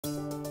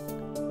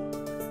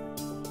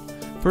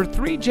For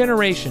 3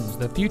 generations,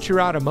 the Future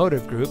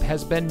Automotive Group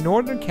has been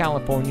Northern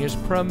California's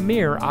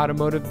premier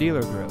automotive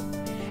dealer group.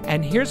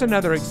 And here's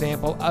another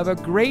example of a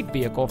great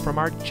vehicle from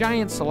our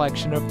giant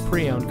selection of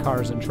pre-owned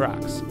cars and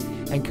trucks.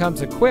 And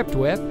comes equipped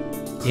with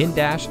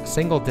in-dash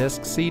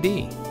single-disc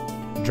CD,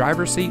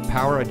 driver seat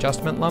power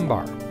adjustment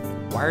lumbar,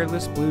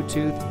 wireless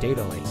Bluetooth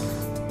data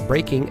link,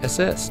 braking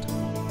assist,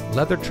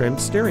 leather-trimmed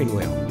steering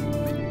wheel,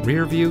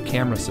 rear-view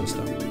camera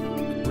system,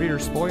 rear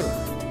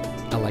spoiler,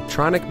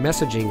 electronic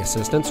messaging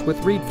assistance with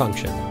read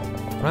function,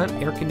 front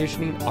air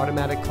conditioning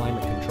automatic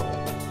climate control,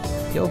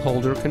 hill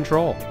holder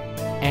control,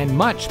 and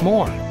much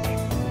more.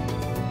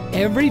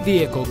 Every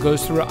vehicle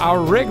goes through our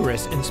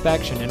rigorous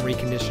inspection and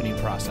reconditioning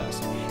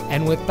process.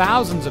 And with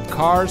thousands of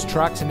cars,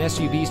 trucks, and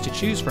SUVs to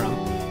choose from,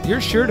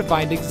 you're sure to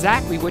find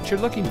exactly what you're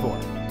looking for.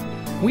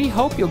 We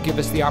hope you'll give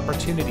us the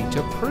opportunity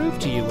to prove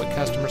to you what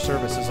customer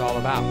service is all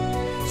about.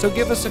 So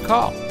give us a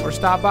call or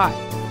stop by.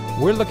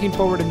 We're looking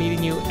forward to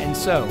meeting you, and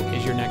so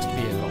is your next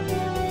vehicle.